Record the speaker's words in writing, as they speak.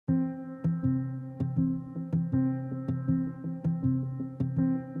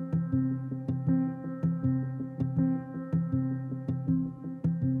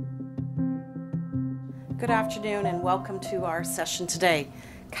Good afternoon and welcome to our session today.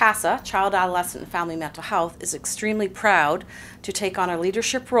 CASA, Child, Adolescent and Family Mental Health, is extremely proud to take on a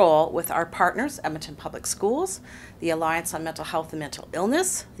leadership role with our partners, Edmonton Public Schools, the Alliance on Mental Health and Mental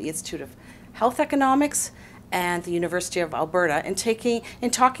Illness, the Institute of Health Economics, and the University of Alberta in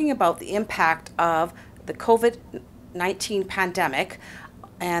talking about the impact of the COVID-19 pandemic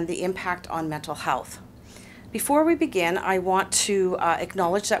and the impact on mental health. Before we begin, I want to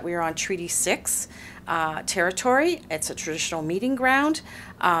acknowledge that we are on Treaty 6 territory. It's a traditional meeting ground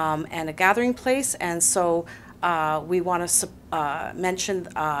and a gathering place, and so we want to mention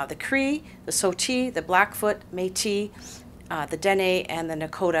the Cree, the Soti, the Blackfoot, Métis, the Dene, and the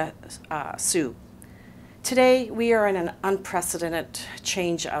Nakota Sioux. Today, we are in an unprecedented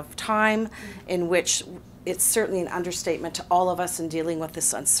change of time in which it's certainly an understatement to all of us in dealing with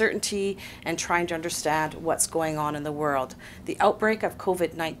this uncertainty and trying to understand what's going on in the world. The outbreak of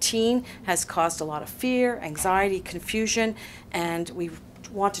COVID-19 has caused a lot of fear, anxiety, confusion, and we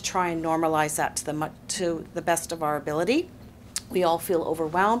want to try and normalize that to the best of our ability. We all feel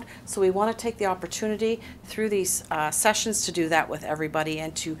overwhelmed, so we want to take the opportunity through these sessions to do that with everybody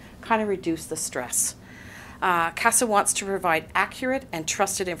and to kind of reduce the stress. CASA wants to provide accurate and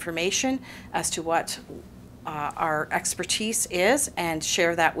trusted information as to what our expertise is and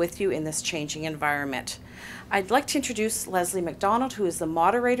share that with you in this changing environment. I'd like to introduce Leslie McDonald, who is the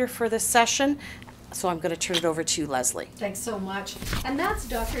moderator for this session. So I'm going to turn it over to you, Leslie. Thanks so much. And that's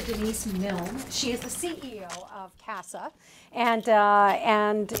Dr. Denise Milne. She is the CEO of CASA.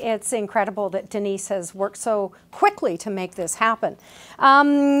 And it's incredible that Denise has worked so quickly to make this happen.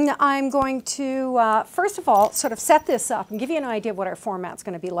 I'm going to, first of all, sort of set this up and give you an idea of what our format's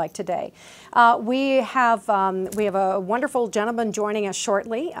going to be like today. We have a wonderful gentleman joining us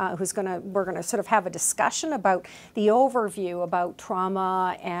shortly we're going to sort of have a discussion about the overview about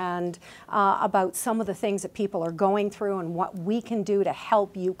trauma and about some of the things that people are going through and what we can do to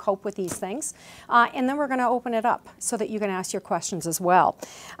help you cope with these things. And then we're going to open it up so that you can ask your questions as well.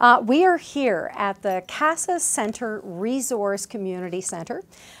 We are here at the CASA Centre Resource Community Centre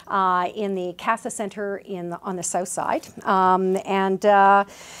in the CASA Centre on the south side.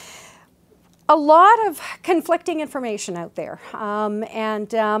 A lot of conflicting information out there,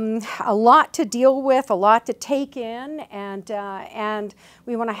 and a lot to deal with, a lot to take in, and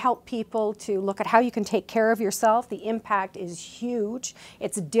we want to help people to look at how you can take care of yourself. The impact is huge.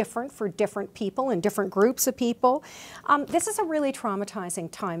 It's different for different people and different groups of people. This is a really traumatizing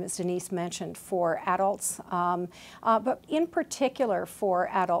time, as Denise mentioned, for adults, but in particular for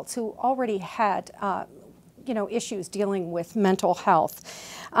adults who already had issues dealing with mental health.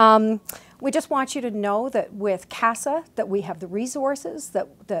 We just want you to know that with CASA, that we have the resources,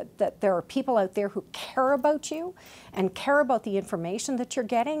 that there are people out there who care about you and care about the information that you're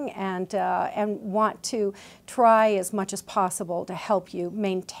getting and want to try as much as possible to help you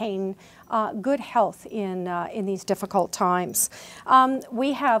maintain good health in these difficult times.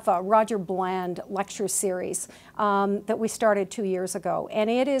 We have a Roger Bland lecture series that we started 2 years ago, and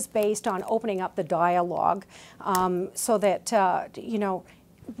it is based on opening up the dialogue so that,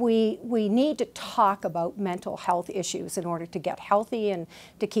 we need to talk about mental health issues in order to get healthy and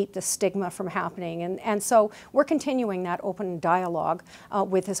to keep the stigma from happening. And so we're continuing that open dialogue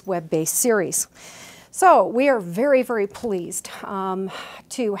with this web-based series. So we are very, very pleased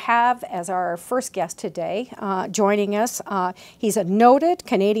to have as our first guest today joining us. He's a noted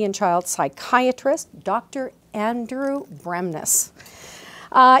Canadian child psychiatrist, Dr. Andrew Bremness.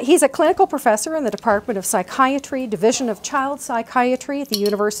 He's a clinical professor in the Department of Psychiatry, Division of Child Psychiatry at the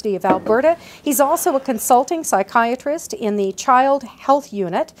University of Alberta. He's also a consulting psychiatrist in the Child Health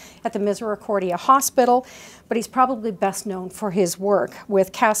Unit at the Misericordia Hospital, but he's probably best known for his work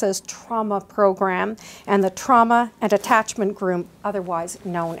with CASA's trauma program and the Trauma and Attachment Group, otherwise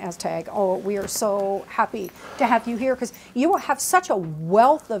known as TAG. Oh, we are so happy to have you here because you have such a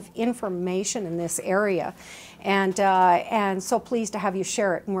wealth of information in this area. And so pleased to have you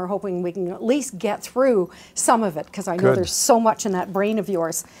share it, and we're hoping we can at least get through some of it because I know there's so much in that brain of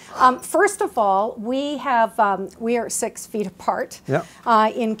yours. First of all, we are 6 feet apart,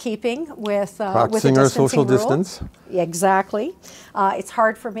 in keeping with practicing our social distance. Exactly. It's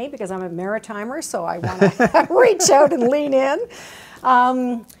hard for me because I'm a maritimer, so I want to reach out and lean in.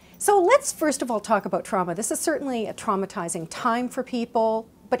 So let's first of all talk about trauma. This is certainly a traumatizing time for people,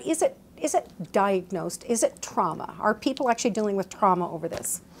 but is it diagnosed? Is it trauma? Are people actually dealing with trauma over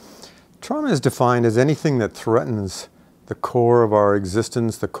this? Trauma is defined as anything that threatens the core of our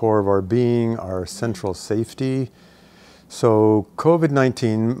existence, the core of our being, our central safety. So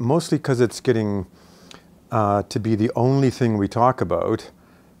COVID-19, mostly because it's getting to be the only thing we talk about,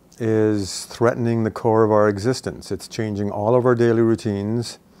 is threatening the core of our existence. It's changing all of our daily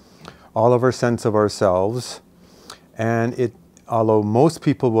routines, all of our sense of ourselves, and although most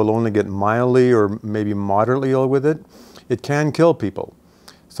people will only get mildly or maybe moderately ill with it, it can kill people.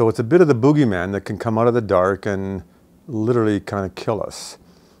 So it's a bit of the boogeyman that can come out of the dark and literally kind of kill us,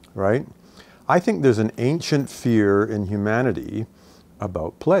 right? I think there's an ancient fear in humanity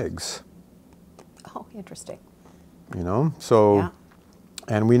about plagues. Oh, interesting. You know, so, Yeah.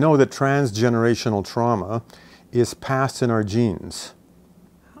 and we know that transgenerational trauma is passed in our genes.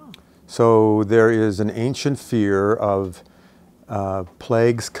 Oh. So there is an ancient fear of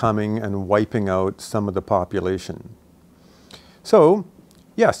plagues coming and wiping out some of the population. So,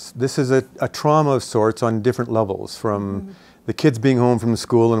 yes, this is a trauma of sorts on different levels, from the kids being home from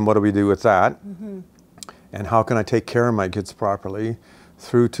school and what do we do with that, and how can I take care of my kids properly,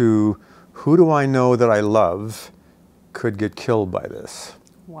 through to who do I know that I love could get killed by this.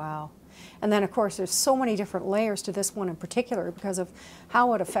 Wow. And then, of course, there's so many different layers to this one in particular because of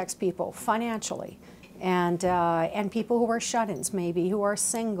how it affects people financially, and people who are shut-ins, maybe who are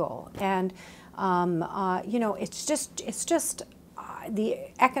single, and you know, it's just the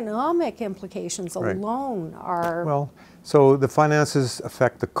economic implications alone are. Well, so the finances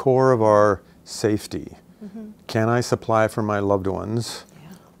affect the core of our safety. Can I supply for my loved ones?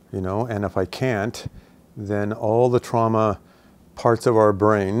 Yeah. You know, and if I can't, then all the trauma parts of our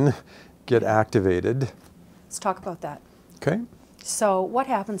brain get activated. Let's talk about that. Okay. So, what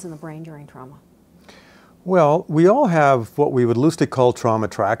happens in the brain during trauma? Well, we all have what we would loosely call trauma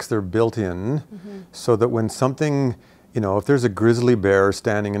tracks. They're built in so that when something, you know, if there's a grizzly bear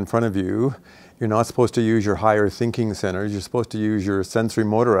standing in front of you, you're not supposed to use your higher thinking centers. You're supposed to use your sensory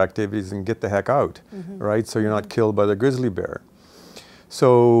motor activities and get the heck out, right? So you're not killed by the grizzly bear.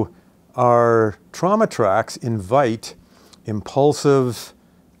 So our trauma tracks invite impulsive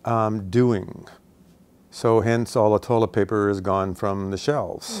doing. So hence all the toilet paper is gone from the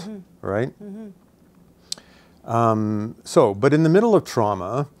shelves, right? But in the middle of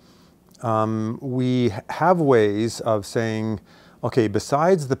trauma, we have ways of saying, okay,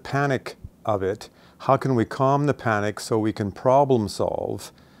 besides the panic of it, how can we calm the panic so we can problem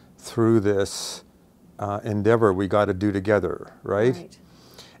solve through this endeavor we got to do together, right?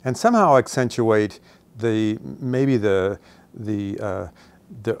 And somehow accentuate a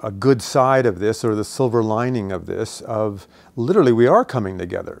good side of this, or the silver lining of this, of literally we are coming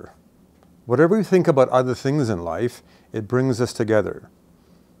together. Whatever we think about other things in life, it brings us together.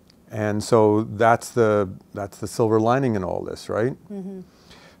 And so that's the silver lining in all this, right?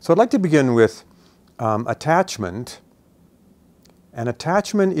 So I'd like to begin with attachment. And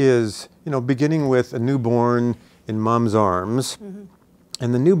attachment is, you know, beginning with a newborn in mom's arms.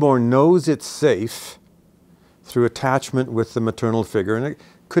 And the newborn knows it's safe through attachment with the maternal figure. And it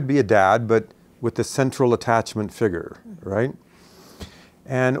could be a dad, but with the central attachment figure, right?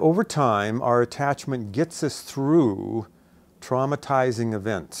 And over time, our attachment gets us through traumatizing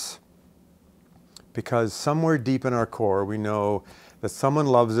events. Because somewhere deep in our core, we know that someone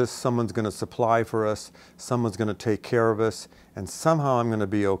loves us, someone's going to supply for us, someone's going to take care of us, and somehow I'm going to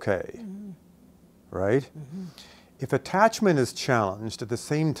be okay, right? If attachment is challenged, at the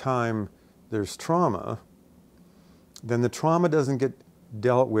same time there's trauma, then the trauma doesn't get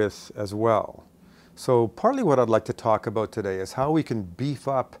dealt with as well. So partly what I'd like to talk about today is how we can beef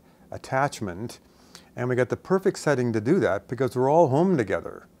up attachment, and we got the perfect setting to do that because we're all home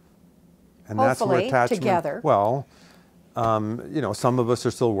together. And hopefully, that's where attachment, together. Well, you know, some of us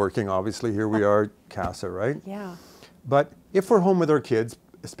are still working, obviously. Here we are, CASA, right? Yeah. But if we're home with our kids,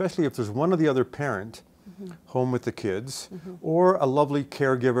 especially if there's one or the other parent home with the kids, or a lovely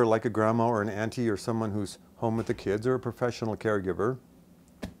caregiver like a grandma or an auntie or someone who's home with the kids, or a professional caregiver,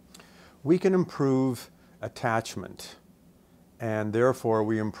 we can improve attachment. And therefore,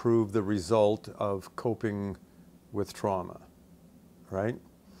 we improve the result of coping with trauma, right?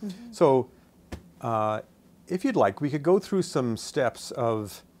 So, if you'd like, we could go through some steps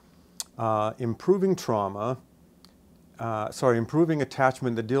of improving improving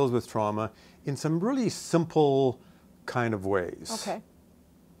attachment that deals with trauma in some really simple kind of ways. Okay.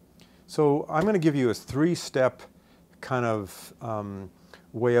 So I'm going to give you a 3-step kind of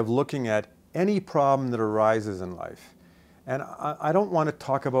way of looking at any problem that arises in life. And I don't want to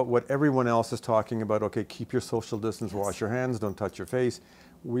talk about what everyone else is talking about. Okay, keep your social distance, wash your hands, don't touch your face.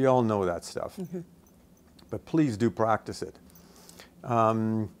 We all know that stuff. But please do practice it.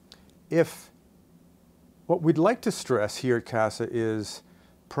 What we'd like to stress here at CASA is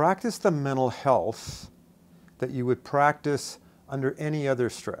practice the mental health that you would practice under any other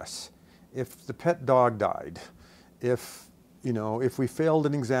stress. If the pet dog died, if you know, if we failed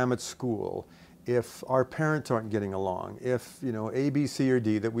an exam at school, if our parents aren't getting along, if, you know, A, B, C, or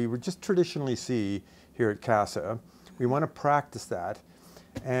D that we would just traditionally see here at CASA, we want to practice that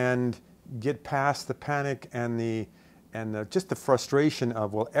and get past the panic and just the frustration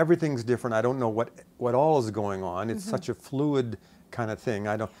of, well, everything's different. I don't know what all is going on. It's such a fluid kind of thing.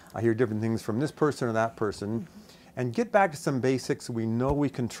 I hear different things from this person or that person. And get back to some basics we know we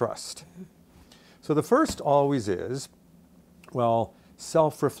can trust. So the first always is, well,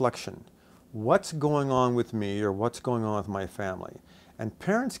 self-reflection. What's going on with me or what's going on with my family? And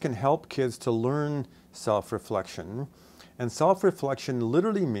parents can help kids to learn self-reflection. And self-reflection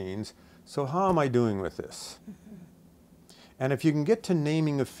literally means, so how am I doing with this? And if you can get to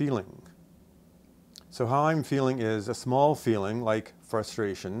naming a feeling, so how I'm feeling is a small feeling like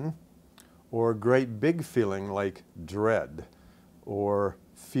frustration, or a great big feeling like dread, or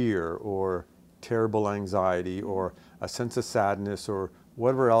fear, or terrible anxiety, or a sense of sadness, or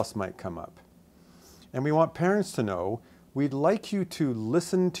whatever else might come up. And we want parents to know, we'd like you to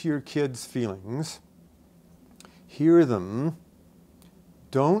listen to your kids' feelings, hear them,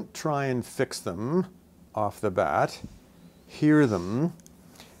 don't try and fix them off the bat, hear them,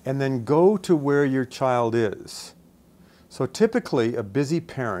 and then go to where your child is. So typically a busy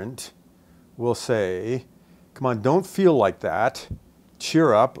parent will say, come on, don't feel like that,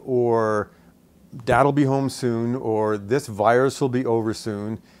 cheer up, or dad'll be home soon, or this virus will be over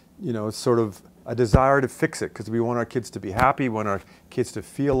soon. You know, it's sort of a desire to fix it because we want our kids to be happy, we want our kids to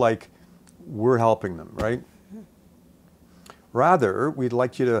feel like we're helping them, right? Rather, we'd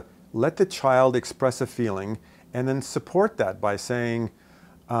like you to let the child express a feeling and then support that by saying,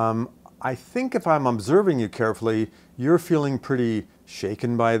 I think if I'm observing you carefully, you're feeling pretty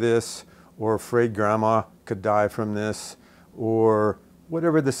shaken by this, or afraid grandma could die from this, or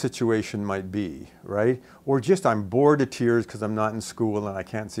whatever the situation might be, right? Or just I'm bored to tears because I'm not in school and I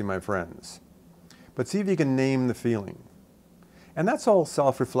can't see my friends. But see if you can name the feeling. And that's all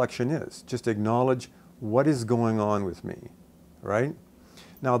self-reflection is, just acknowledge what is going on with me, right?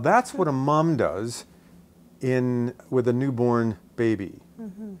 Now that's what a mom does with a newborn baby.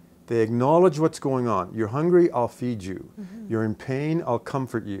 They acknowledge what's going on. You're hungry, I'll feed you. You're in pain, I'll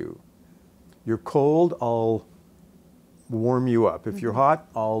comfort you. You're cold, I'll warm you up. If you're hot,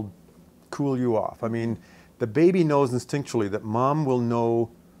 I'll cool you off. I mean, the baby knows instinctually that mom will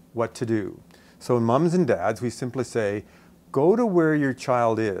know what to do. So moms and dads, we simply say, go to where your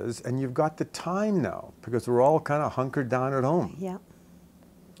child is, and you've got the time now, because we're all kind of hunkered down at home. Yeah.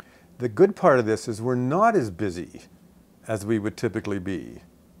 The good part of this is we're not as busy as we would typically be.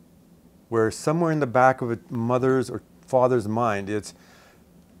 Where somewhere in the back of a mother's or father's mind, it's,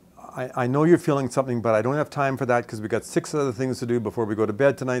 I know you're feeling something, but I don't have time for that because we've got 6 other things to do before we go to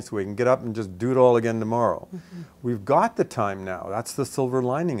bed tonight, so we can get up and just do it all again tomorrow. We've got the time now. That's the silver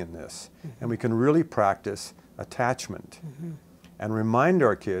lining in this. And we can really practice attachment and remind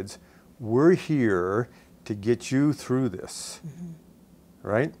our kids, we're here to get you through this,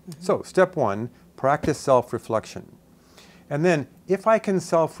 right? So step 1, practice self-reflection. And then if I can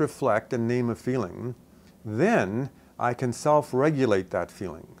self-reflect and name a feeling, then I can self-regulate that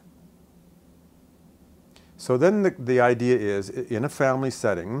feeling. So then the idea is, in a family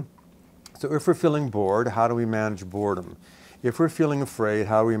setting, so if we're feeling bored, how do we manage boredom? If we're feeling afraid,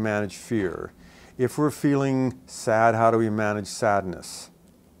 how do we manage fear? If we're feeling sad, how do we manage sadness?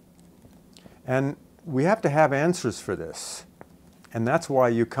 And we have to have answers for this. And that's why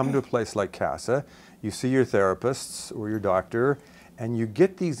you come to a place like CASA, you see your therapists or your doctor, and you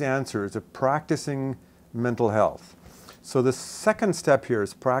get these answers of practicing mental health. So the second step here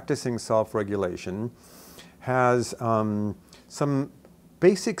is practicing self-regulation. Has some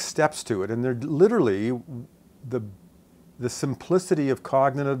basic steps to it, and they're literally the simplicity of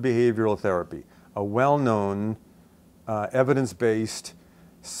cognitive behavioral therapy, a well-known evidence-based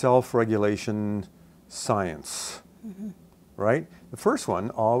self-regulation science, right? The first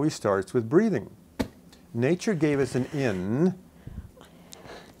one always starts with breathing. Nature gave us an in.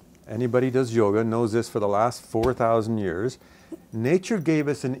 Anybody who does yoga knows this for the last 4,000 years. Nature gave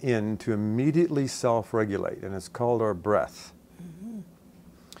us an in to immediately self-regulate, and it's called our breath.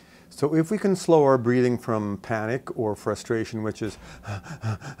 So if we can slow our breathing from panic or frustration, which is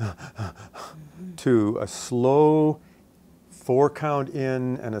to a slow 4 count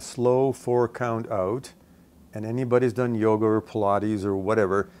in and a slow 4 count out, and anybody who's done yoga or Pilates or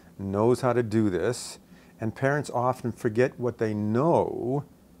whatever knows how to do this, and parents often forget what they know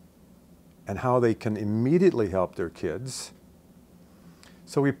and how they can immediately help their kids.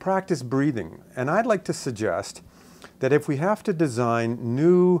 So we practice breathing, and I'd like to suggest that if we have to design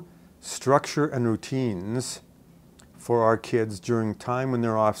new structure and routines for our kids during time when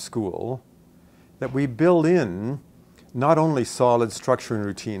they're off school, that we build in not only solid structure and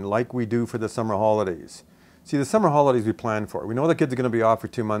routine like we do for the summer holidays. See, the summer holidays we plan for. We know the kids are going to be off for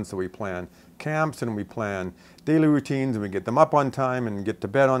 2 months, so we plan camps and we plan daily routines and we get them up on time and get to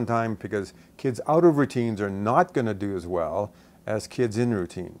bed on time, because kids out of routines are not going to do as well as kids in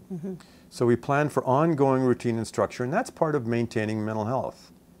routine. Mm-hmm. So we plan for ongoing routine and structure, and that's part of maintaining mental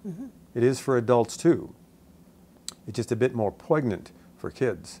health. Mm-hmm. It is for adults too. It's just a bit more poignant for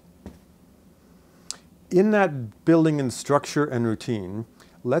kids. In that building in structure and routine,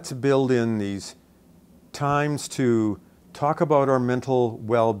 let's build in these times to talk about our mental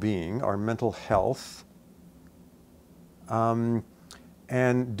well-being, our mental health, and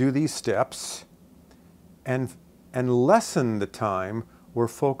do these steps, and lessen the time we're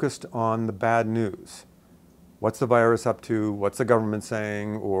focused on the bad news. What's the virus up to? What's the government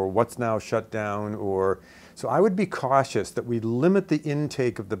saying? Or what's now shut down? So I would be cautious that we limit the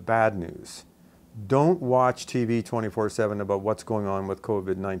intake of the bad news. Don't watch TV 24/7 about what's going on with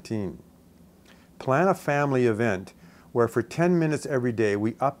COVID-19. Plan a family event where for 10 minutes every day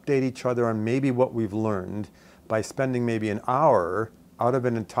we update each other on maybe what we've learned by spending maybe an hour out of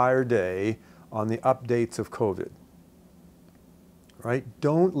an entire day on the updates of COVID. Right?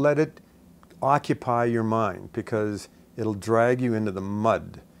 Don't let it occupy your mind, because it'll drag you into the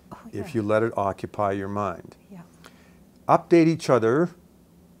mud if you let it occupy your mind. Yeah. Update each other,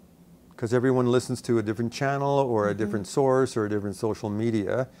 because everyone listens to a different channel or a different source or a different social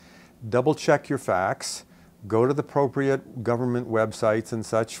media. Double check your facts. Go to the appropriate government websites and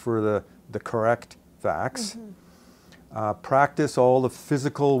such for the correct facts. Practice all the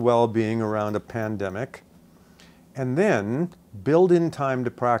physical well-being around a pandemic. And then build in time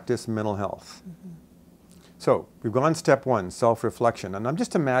to practice mental health. So we've gone step one, self-reflection. And I'm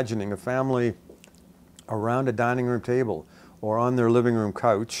just imagining a family around a dining room table or on their living room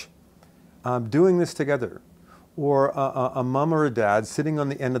couch doing this together. Or a mom or a dad sitting on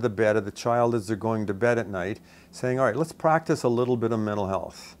the end of the bed of the child as they're going to bed at night saying, all right, let's practice a little bit of mental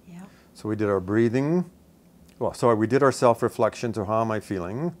health. Yeah. So we did our breathing. We did our self-reflection, so how am I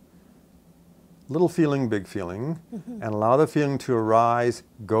feeling? Little feeling, big feeling, and allow the feeling to arise,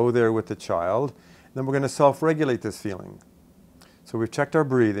 go there with the child. Then we're going to self-regulate this feeling. So we've checked our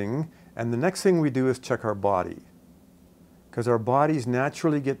breathing, and the next thing we do is check our body, because our bodies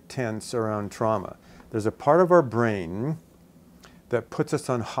naturally get tense around trauma. There's a part of our brain that puts us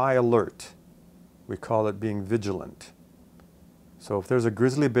on high alert. We call it being vigilant. So if there's a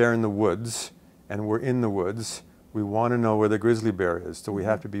grizzly bear in the woods, and we're in the woods, we want to know where the grizzly bear is. So we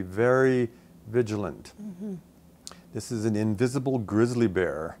have to be very vigilant. This is an invisible grizzly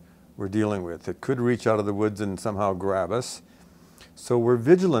bear we're dealing with. It could reach out of the woods and somehow grab us. So we're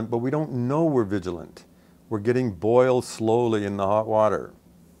vigilant, but we don't know we're vigilant. We're getting boiled slowly in the hot water.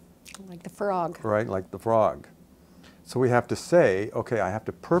 Like the frog. Right, like the frog. So we have to say, okay, I have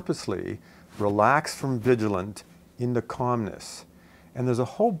to purposely relax from vigilant into calmness. And there's a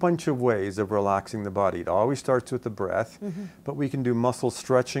whole bunch of ways of relaxing the body. It always starts with the breath, but we can do muscle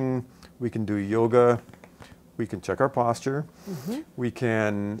stretching, we can do yoga, we can check our posture, we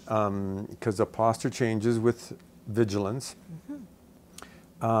can, because the posture changes with vigilance.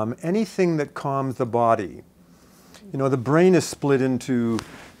 Anything that calms the body. You know, the brain is split into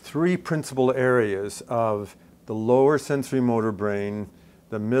 3 principal areas of the lower sensory motor brain,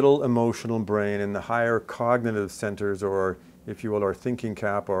 the middle emotional brain, and the higher cognitive centers, or if you will, our thinking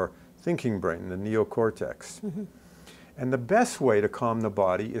cap or thinking brain, the neocortex. And the best way to calm the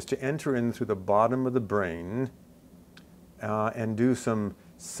body is to enter in through the bottom of the brain and do some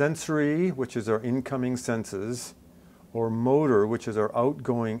sensory, which is our incoming senses, or motor, which is our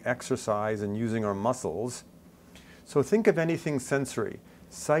outgoing exercise and using our muscles. So think of anything sensory.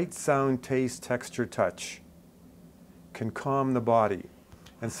 Sight, sound, taste, texture, touch can calm the body.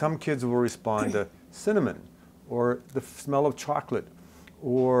 And some kids will respond to cinnamon, or the smell of chocolate,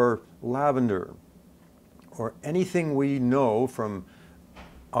 or lavender, or anything we know from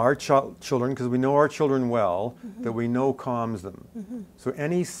our children, because we know our children well, that we know calms them. So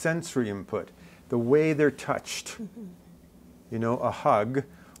any sensory input, the way they're touched, you know, a hug,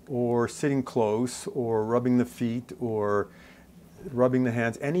 or sitting close, or rubbing the feet, or rubbing the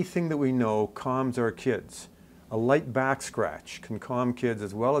hands, anything that we know calms our kids. A light back scratch can calm kids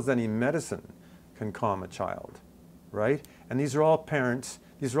as well as any medicine can calm a child, right? And these are all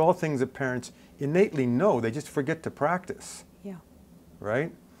these are all things that parents innately know, they just forget to practice. Yeah.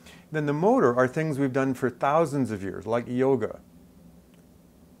 Right? Then the motor are things we've done for thousands of years, like yoga.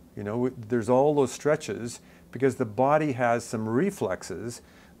 You know, there's all those stretches because the body has some reflexes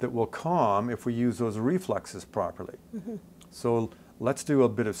that will calm if we use those reflexes properly. So let's do a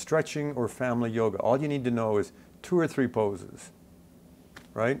bit of stretching or family yoga. All you need to know is 2 or 3 poses,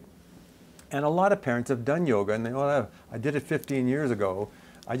 right? And a lot of parents have done yoga and they, oh, I did it 15 years ago.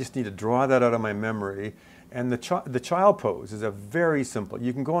 I just need to draw that out of my memory. And the child pose is a very simple.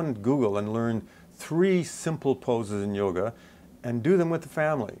 You can go on Google and learn 3 simple poses in yoga and do them with the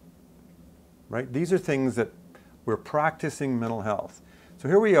family, right? These are things that we're practicing mental health. So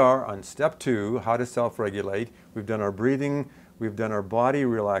here we are on step 2, how to self-regulate. We've done our breathing, we've done our body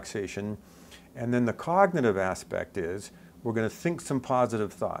relaxation, and then the cognitive aspect is we're going to think some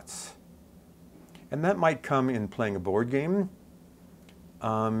positive thoughts. And that might come in playing a board game,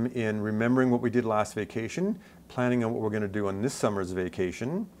 in remembering what we did last vacation, planning on what we're going to do on this summer's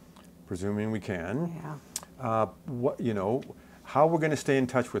vacation, presuming we can. Yeah. How we're going to stay in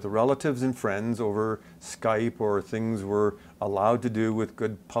touch with relatives and friends over Skype or things we're allowed to do with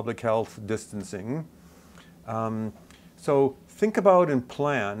good public health distancing. So think about and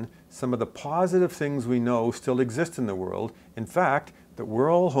plan some of the positive things we know still exist in the world. In fact, that we're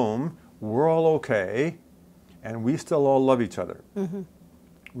all home, we're all okay, and we still all love each other.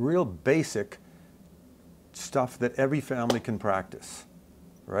 Real basic stuff that every family can practice,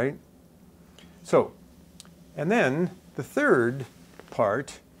 right? So, and then the third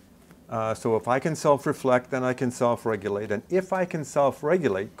part, so if I can self-reflect, then I can self-regulate. And if I can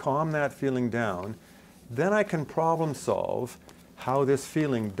self-regulate, calm that feeling down, then I can problem solve how this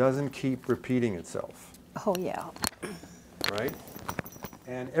feeling doesn't keep repeating itself. Oh, yeah. Right?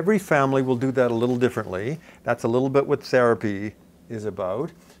 And every family will do that a little differently. That's a little bit what therapy is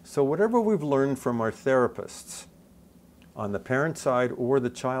about. So whatever we've learned from our therapists on the parent side or the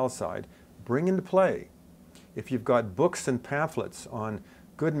child side, bring into play. If you've got books and pamphlets on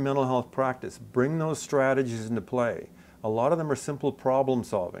good mental health practice, bring those strategies into play. A lot of them are simple problem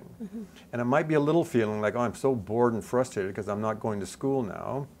solving. And it might be a little feeling like, oh, I'm so bored and frustrated because I'm not going to school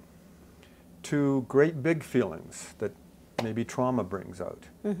now, to great big feelings that maybe trauma brings out.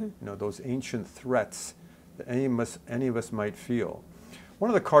 You know, those ancient threats that any of us might feel. One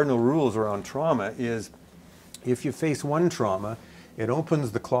of the cardinal rules around trauma is if you face one trauma, it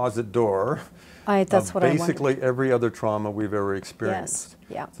opens the closet door That's of what I basically wondered. every other trauma we've ever experienced. Yes,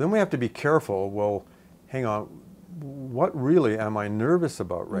 yeah. So then we have to be careful, well, hang on, what really am I nervous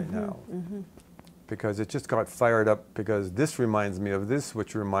about right now? Because it just got fired up because this reminds me of this,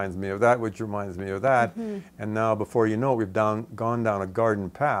 which reminds me of that, which reminds me of that. And now before you know it, we've gone down a garden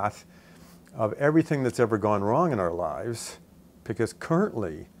path of everything that's ever gone wrong in our lives, because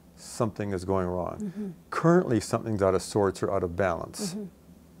currently something is going wrong. Currently something's out of sorts or out of balance.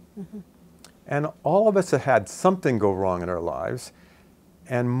 And all of us have had something go wrong in our lives,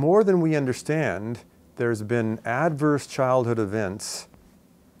 and more than we understand, there's been adverse childhood events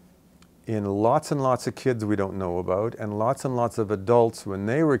in lots and lots of kids we don't know about, and lots of adults when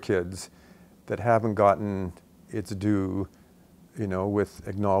they were kids that haven't gotten its due, you know, with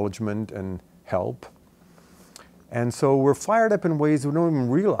acknowledgement and help. And so we're fired up in ways we don't even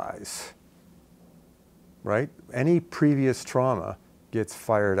realize, right? Any previous trauma gets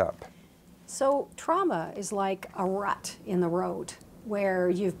fired up. So trauma is like a rut in the road where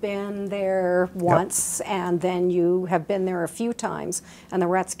you've been there once and then you have been there a few times and the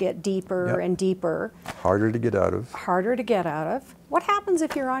ruts get deeper and deeper. Harder to get out of. Harder to get out of. What happens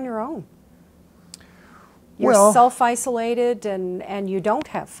if you're on your own? You're Well, self-isolated and you don't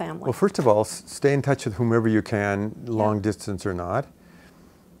have family. Well, first of all, stay in touch with whomever you can, long distance or not,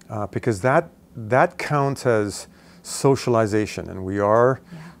 because that counts as socialization, and we are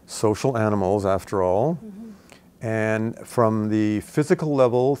social animals after all. And from the physical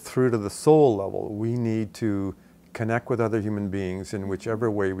level through to the soul level, we need to connect with other human beings in whichever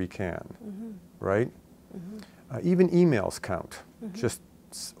way we can, right? Even emails count,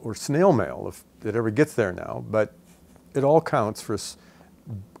 or snail mail if it ever gets there now, but it all counts for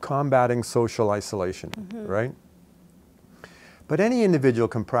combating social isolation, right? But any individual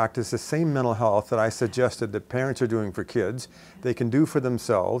can practice the same mental health that I suggested that parents are doing for kids. They can do for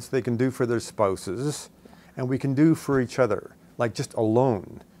themselves, they can do for their spouses, and we can do for each other, like just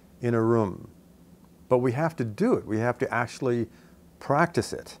alone in a room. But we have to do it. We have to actually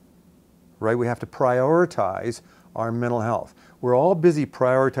practice it, right? We have to prioritize our mental health. We're all busy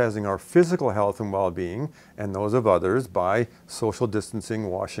prioritizing our physical health and well-being and those of others by social distancing,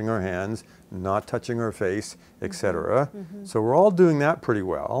 washing our hands, not touching our face, etc. So we're all doing that pretty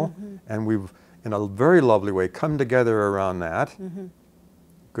well, and we've, in a very lovely way, come together around that.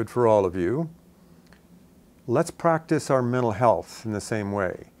 Good for all of you. Let's practice our mental health in the same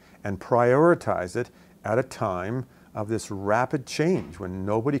way and prioritize it at a time of this rapid change when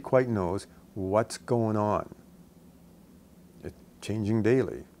nobody quite knows what's going on. It's changing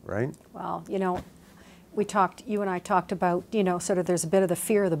daily, right? Well, you know, you and I talked about, you know, sort of there's a bit of the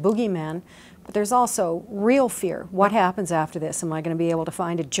fear of the boogeyman, but there's also real fear. What happens after this? Am I going to be able to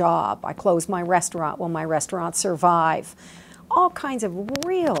find a job? I close my restaurant. Will my restaurant survive? All kinds of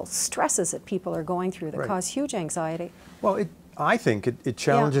real stresses that people are going through that cause huge anxiety. Well, I think it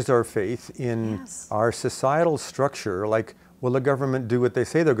challenges our faith in our societal structure, like, will the government do what they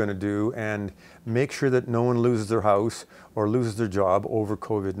say they're going to do and make sure that no one loses their house or loses their job over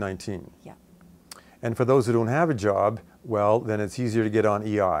COVID-19? Yeah. And for those who don't have a job, well, then it's easier to get on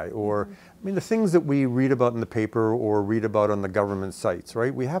EI. Or, I mean, the things that we read about in the paper or read about on the government sites,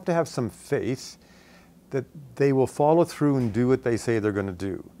 right? We have to have some faith that they will follow through and do what they say they're going to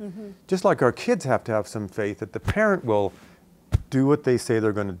do. Just like our kids have to have some faith that the parent will do what they say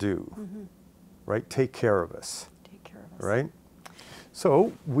they're going to do, right? Take care of us, right?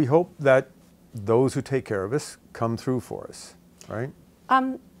 So we hope that those who take care of us come through for us, right?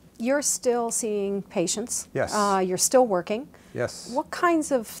 You're still seeing patients. Yes. You're still working. Yes. What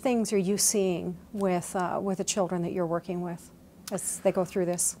kinds of things are you seeing with the children that you're working with as they go through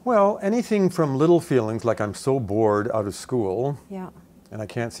this? Well, anything from little feelings like I'm so bored out of school and I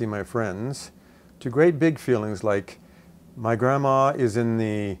can't see my friends, to great big feelings like my grandma is in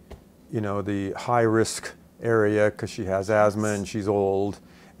the, you know, the high risk area because she has asthma and she's old,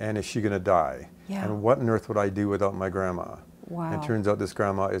 and is she going to die? And what on earth would I do without my grandma? Wow. And it turns out this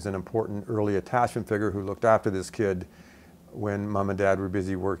grandma is an important early attachment figure who looked after this kid when mom and dad were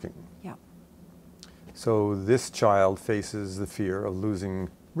busy working. Yeah. So this child faces the fear of losing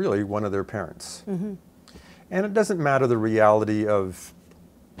really one of their parents. And it doesn't matter the reality of,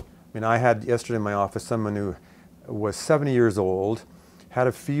 I mean, I had yesterday in my office someone who was 70 years old, had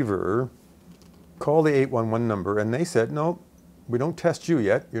a fever, called the 811 number, and they said, no, we don't test you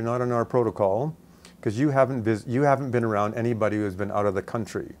yet. You're not on our protocol because you haven't been around anybody who has been out of the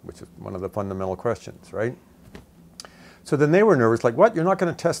country, which is one of the fundamental questions, right? So then they were nervous, like, what? You're not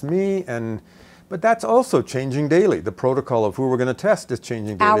going to test me? But that's also changing daily. The protocol of who we're going to test is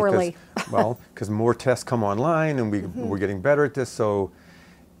changing daily. Hourly. Because more tests come online and we're getting better at this. So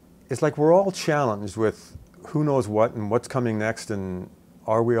it's like we're all challenged with who knows what and what's coming next and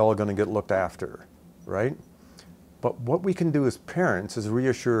are we all going to get looked after, right? But what we can do as parents is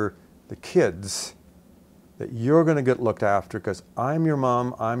reassure the kids that you're going to get looked after because I'm your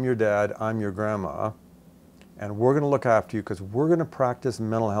mom, I'm your dad, I'm your grandma, and we're going to look after you because we're going to practice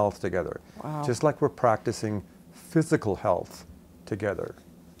mental health together. Wow. Just like we're practicing physical health together,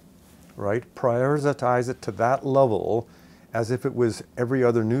 right? Prioritize it to that level as if it was every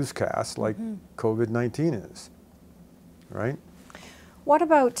other newscast like COVID-19 is, right? What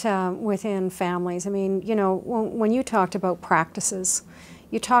about within families? I mean, you know, when you talked about practices,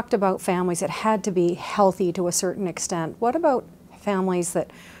 you talked about families that had to be healthy to a certain extent. What about families that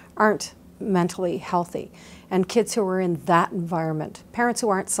aren't mentally healthy and kids who are in that environment, parents who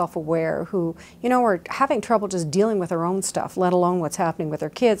aren't self-aware, who, you know, are having trouble just dealing with their own stuff, let alone what's happening with their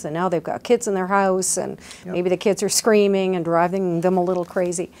kids, and now they've got kids in their house and maybe the kids are screaming and driving them a little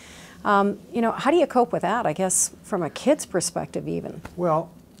crazy. You know, how do you cope with that, I guess, from a kid's perspective even? Well,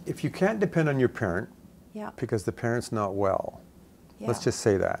 if you can't depend on your parent because the parent's not well, let's just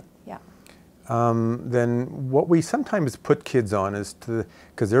say that. Then what we sometimes put kids on is,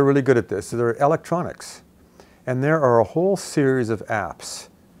 because they're really good at this, so they're electronics. And there are a whole series of apps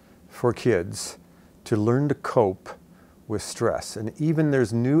for kids to learn to cope with stress. And even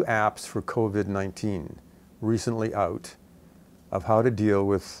there's new apps for COVID-19 recently out of how to deal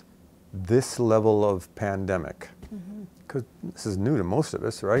with this level of pandemic. Because this is new to most of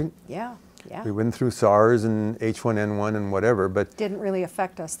us, right? Yeah. We went through SARS and H1N1 and whatever, but didn't really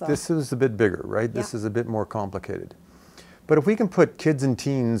affect us though. This is a bit bigger, right? This is a bit more complicated. But if we can put kids and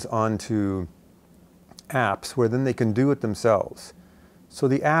teens onto apps where then they can do it themselves. So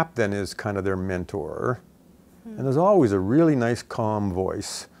the app then is kind of their mentor. And there's always a really nice calm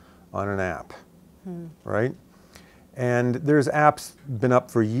voice on an app, right? And there's apps been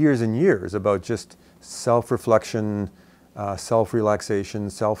up for years and years about just self-reflection, self-relaxation,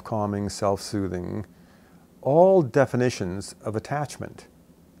 self-calming, self-soothing, all definitions of attachment.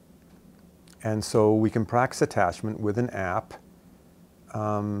 And so we can practice attachment with an app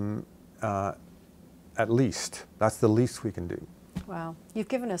at least. That's the least we can do. Wow. You've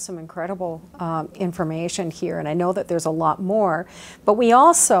given us some incredible information here, and I know that there's a lot more, but we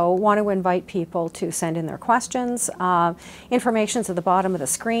also want to invite people to send in their questions. Information's at the bottom of the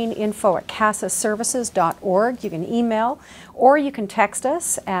screen, info@casaservices.org. You can email, or you can text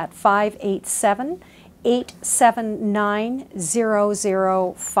us at 587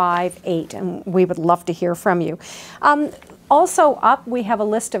 879-0058, and we would love to hear from you. Also up, we have a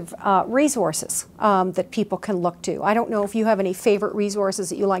list of resources that people can look to. I don't know if you have any favorite resources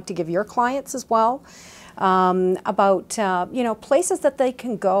that you like to give your clients as well, about you know, places that they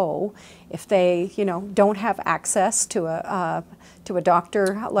can go if they, you know, don't have access to a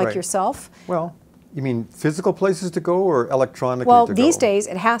doctor like Right. yourself. Well, you mean physical places to go or electronically Well, to go? these days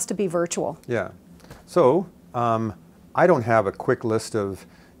it has to be virtual. Yeah. So I don't have a quick list of,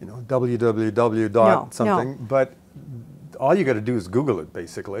 you know, www dot something, but all you got to do is Google it,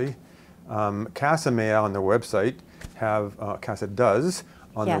 basically. CASA may on their website have, CASA does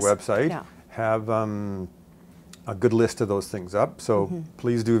on Yes, their website yeah. have a good list of those things up. So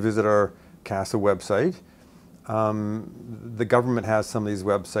please do visit our CASA website. The government has some of these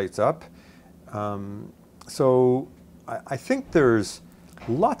websites up. So I think there's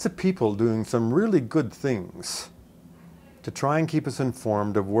lots of people doing some really good things to try and keep us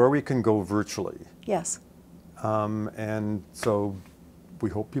informed of where we can go virtually. Yes, And so we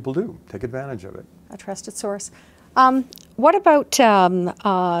hope people do take advantage of it. a trusted source. What about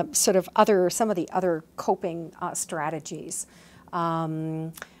sort of some of the other coping strategies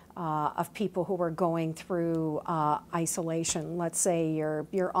of people who are going through isolation? Let's say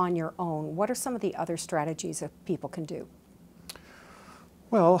you're on your own. What are some of the other strategies that people can do?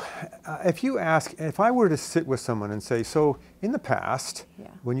 Well, if I were to sit with someone and say, so in the past,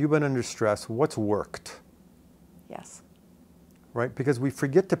 when you've been under stress, what's worked? Yes. Right? Because we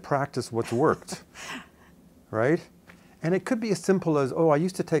forget to practice what's worked. Right? And it could be as simple as, oh, I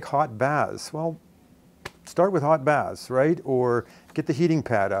used to take hot baths. Well, start with hot baths, right? Or get the heating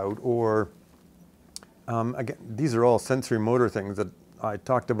pad out, or again, these are all sensory motor things that I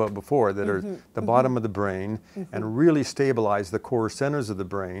talked about before that are the bottom of the brain and really stabilize the core centers of the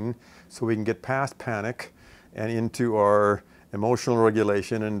brain so we can get past panic and into our emotional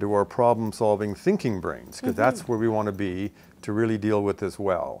regulation and into our problem-solving thinking brains, because that's where we want to be to really deal with this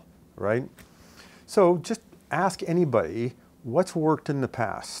well, right? So just ask anybody what's worked in the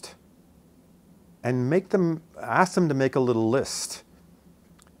past and ask them to make a little list.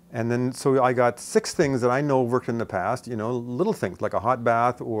 And then, so I got 6 things that I know worked in the past, you know, little things like a hot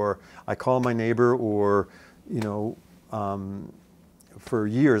bath, or I call my neighbor, or, you know, for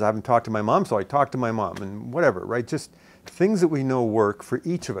years I haven't talked to my mom, so I talk to my mom, and whatever, right? Just things that we know work for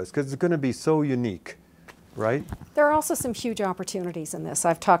each of us, because it's going to be so unique, right? There are also some huge opportunities in this.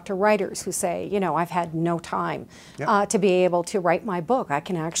 I've talked to writers who say, you know, I've had no time to be able to write my book. I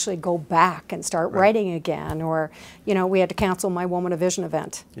can actually go back and start writing again. Or, you know, we had to cancel my Woman of Vision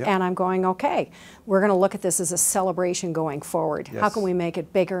event. And I'm going, okay, we're going to look at this as a celebration going forward. How can we make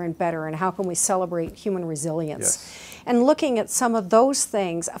it bigger and better? And how can we celebrate human resilience? And looking at some of those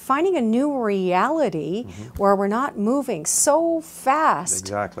things, finding a new reality where we're not moving so fast.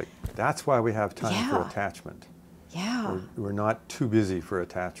 Exactly. That's why we have time for attachment. We're not too busy for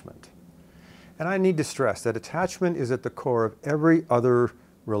attachment. And I need to stress that attachment is at the core of every other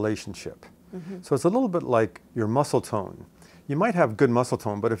relationship. So it's a little bit like your muscle tone. You might have good muscle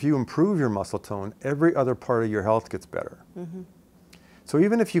tone, but if you improve your muscle tone, every other part of your health gets better. So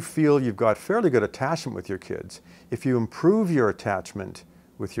even if you feel you've got fairly good attachment with your kids, if you improve your attachment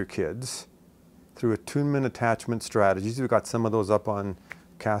with your kids through attunement attachment strategies, we've got some of those up on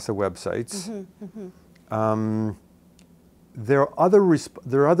CASA websites. There are other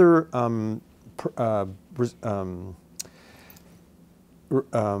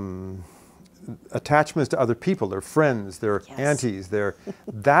attachments to other people, their friends, their aunties,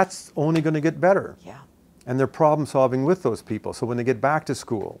 that's only going to get better. And they're problem solving with those people. So when they get back to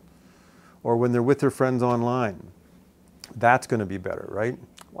school, or when they're with their friends online, that's going to be better, right?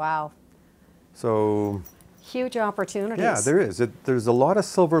 Wow. So huge opportunities. yeah, there is. There's a lot of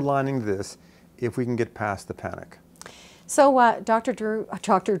silver lining to this if we can get past the panic. So, Dr. Drew,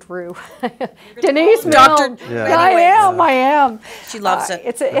 Denise Milne. I am. She loves it.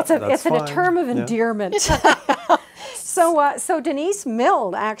 It's a term of endearment. So Denise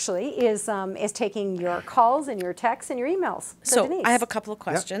Milne actually is taking your calls and your texts and your emails. So Denise. I have a couple of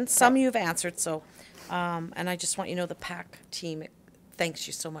questions. Some you've answered. So, and I just want you to know the PAC team thanks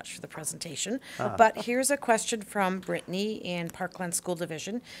you so much for the presentation. But here's a question from Brittany in Parkland School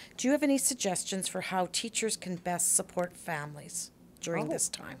Division. Do you have any suggestions for how teachers can best support families during this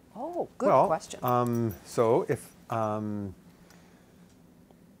time? Oh, good question. So if I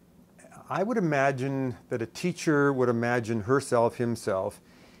would imagine that a teacher would imagine herself, himself,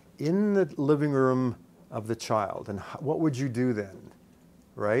 in the living room of the child. And what would you do then,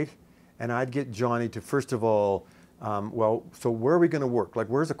 right? And I'd get Johnny to, first of all, well, so where are we going to work? Like,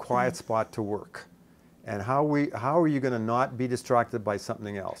 where's a quiet spot to work? And how are you going to not be distracted by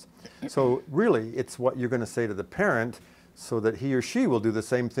something else? So really, it's what you're going to say to the parent so that he or she will do the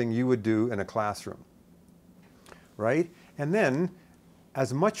same thing you would do in a classroom, right? And then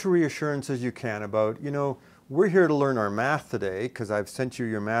as much reassurance as you can about, we're here to learn our math today because I've sent you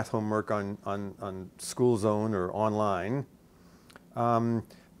your math homework on School Zone or online.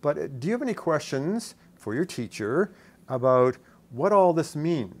 But do you have any questions for your teacher about what all this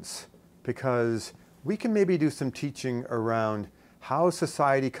means? Because we can maybe do some teaching around how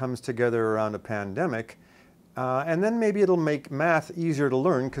society comes together around a pandemic, and then maybe it'll make math easier to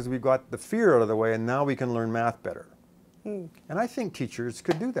learn because we've got the fear out of the way and now we can learn math better. And I think teachers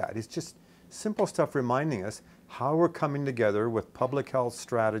could do that. It's just simple stuff reminding us how we're coming together with public health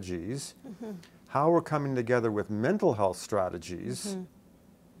strategies, how we're coming together with mental health strategies,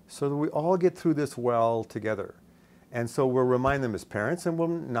 so that we all get through this well together. And so we'll remind them as parents,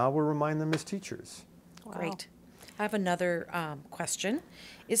 and now we'll remind them as teachers. Wow. Great. I have another question.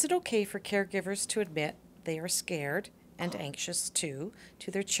 Is it okay for caregivers to admit they are scared and anxious too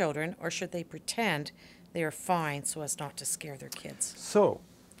to their children, or should they pretend they are fine so as not to scare their kids? So,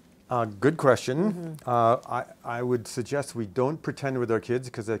 good question. I would suggest we don't pretend with our kids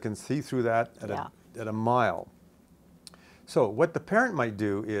because they can see through that at a mile. So what the parent might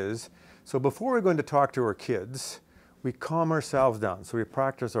do is, so before we're going to talk to our kids, we calm ourselves down. So we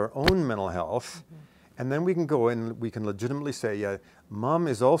practice our own mental health, and then we can go and we can legitimately say, yeah, mom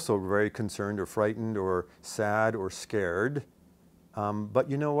is also very concerned or frightened or sad or scared. But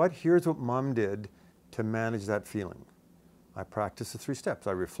you know what? Here's what mom did to manage that feeling. I practiced the 3 steps.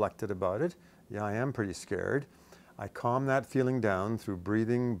 I reflected about it. Yeah, I am pretty scared. I calmed that feeling down through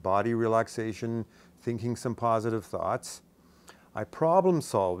breathing, body relaxation, thinking some positive thoughts. I problem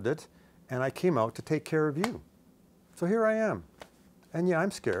solved it, and I came out to take care of you. So here I am. And yeah,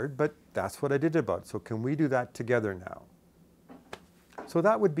 I'm scared, but that's what I did about it. So can we do that together now? So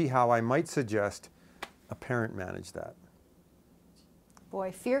that would be how I might suggest a parent manage that.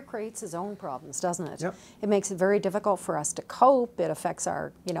 Boy, fear creates its own problems, doesn't it? Yep. It makes it very difficult for us to cope. It affects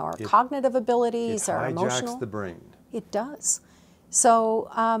our, our cognitive abilities, our emotional. It hijacks the brain. It does. So,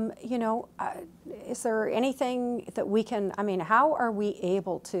 is there anything that we can, how are we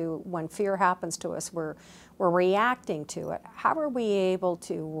able to, when fear happens to us, we're reacting to it, how are we able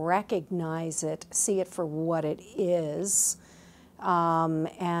to recognize it, see it for what it is,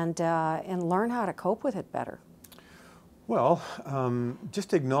 and learn how to cope with it better? Well,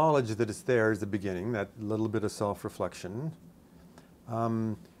 just acknowledge that it's there as the beginning, that little bit of self-reflection.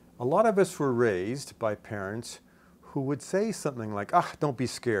 A lot of us were raised by parents who would say something like, don't be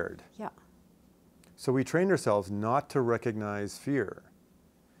scared. Yeah. So we trained ourselves not to recognize fear.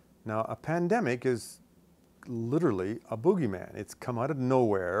 Now, a pandemic is literally a boogeyman. It's come out of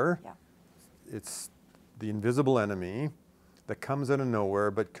nowhere. Yeah. It's the invisible enemy that comes out of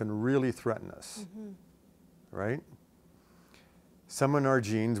nowhere but can really threaten us, right? Some in our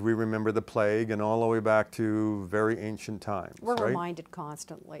genes, we remember the plague and all the way back to very ancient times. We're right? reminded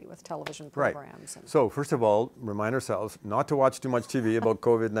constantly with television programs. Right. So first of all, remind ourselves not to watch too much TV about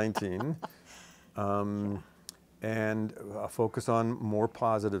COVID-19 and focus on more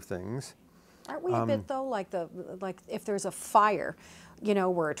positive things. Aren't we a bit though, like if there's a fire,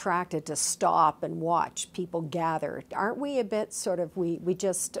 we're attracted to stop and watch people gather. Aren't we a bit sort of, we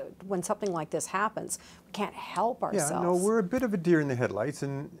just, when something like this happens, we can't help ourselves. Yeah, no, we're a bit of a deer in the headlights,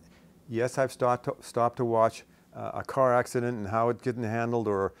 and yes, I've stopped to watch a car accident and how it's getting handled,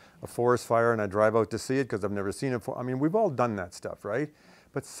 or a forest fire, and I drive out to see it because I've never seen it before. We've all done that stuff, right?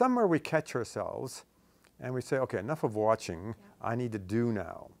 But somewhere we catch ourselves and we say, okay, enough of watching, I need to do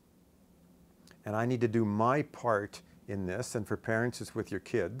now. And I need to do my part in this, and for parents, it's with your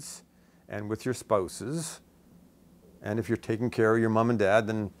kids and with your spouses. And if you're taking care of your mom and dad,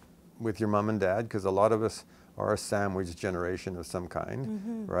 then with your mom and dad, because a lot of us are a sandwich generation of some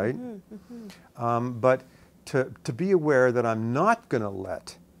kind, right? But to be aware that I'm not going to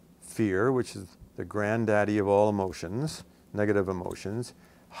let fear, which is the granddaddy of all emotions, negative emotions,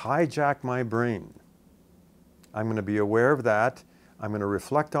 hijack my brain. I'm going to be aware of that. I'm going to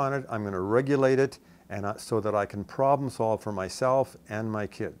reflect on it, I'm going to regulate it, and so that I can problem solve for myself and my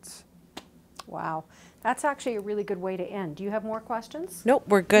kids. Wow. That's actually a really good way to end. Do you have more questions? Nope,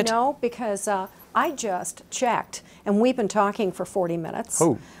 we're good. No, because I just checked, and we've been talking for 40 minutes.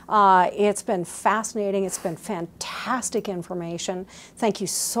 Oh. It's been fascinating. It's been fantastic information. Thank you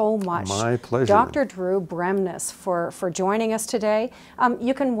so much. My pleasure. Dr. Drew Bremness for joining us today.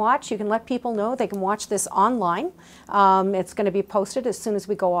 You can let people know they can watch this online. It's going to be posted as soon as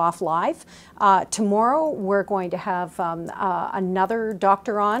we go off live. Tomorrow we're going to have another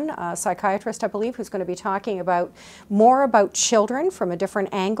doctor on, a psychiatrist I believe, who's going to be talking more about children from a different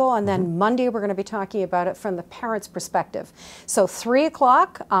angle, and then Monday we're going to be talking about it from the parent's perspective. So 3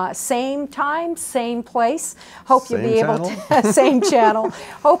 o'clock, same time, same place. Hope you'll be able to, same channel.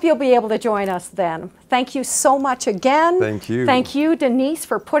 Hope you'll be able to join us then. Thank you so much again. Thank you. Thank you, Denise,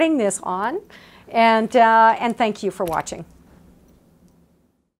 for putting this on, and thank you for watching.